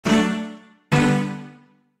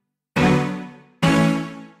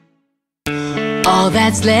All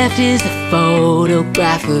that's left is a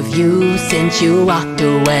photograph of you since you walked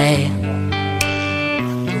away.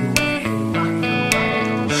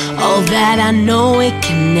 All that I know, it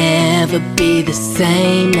can never be the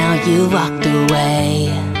same. Now you walked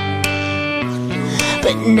away.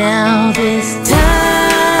 But now this time,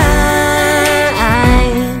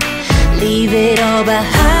 leave it all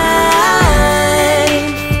behind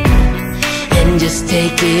and just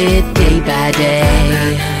take it day by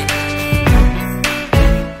day.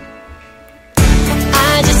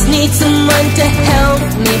 I just need someone to help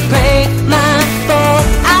me break my fall.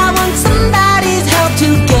 I want somebody's help to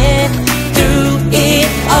get through it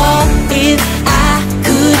all. If I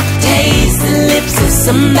could taste the lips of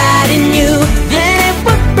somebody new, then it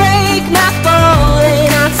would break my fall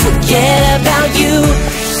and I'd forget about you.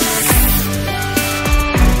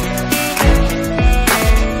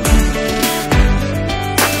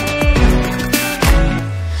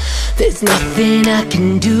 There's nothing I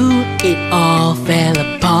can do, it all fell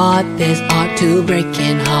apart. There's art to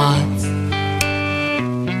breaking hearts.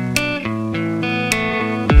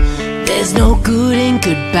 There's no good in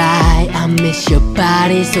goodbye. I miss your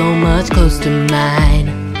body so much close to mine.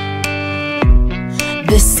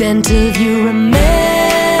 The scent of you remains.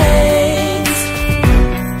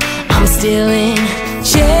 I'm still in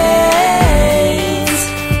chains,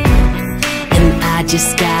 and I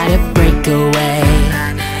just gotta break away.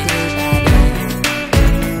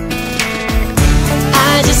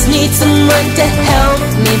 I just need someone to help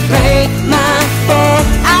me break my fall.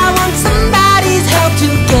 I want somebody's help to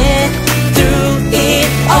get through it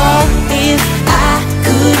all. If I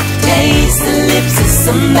could taste the lips of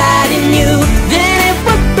somebody new, then it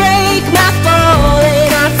would break my fall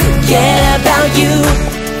and I'd forget about you.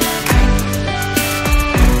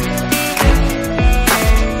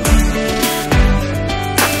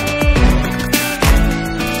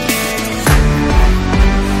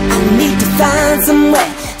 I need to find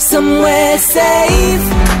somewhere safe.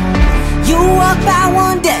 You walk by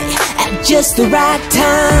one day at just the right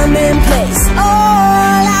time and place.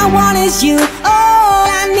 All I want is you. All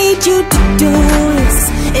I need you to do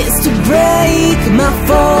is to break my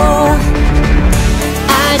fall.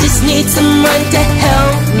 I just need someone to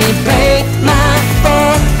help me break my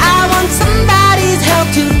fall. I want somebody's help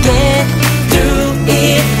to get through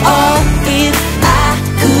it all. If I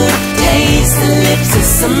could taste the lips of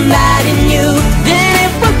somebody new, then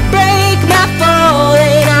it would break my fall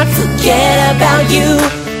and I'd forget about you.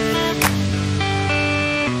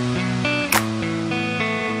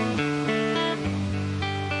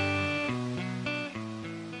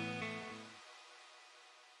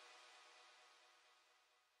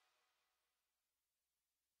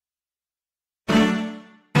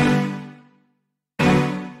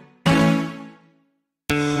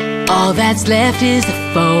 All that's left is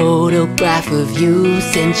a photograph of you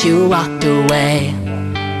since you walked away.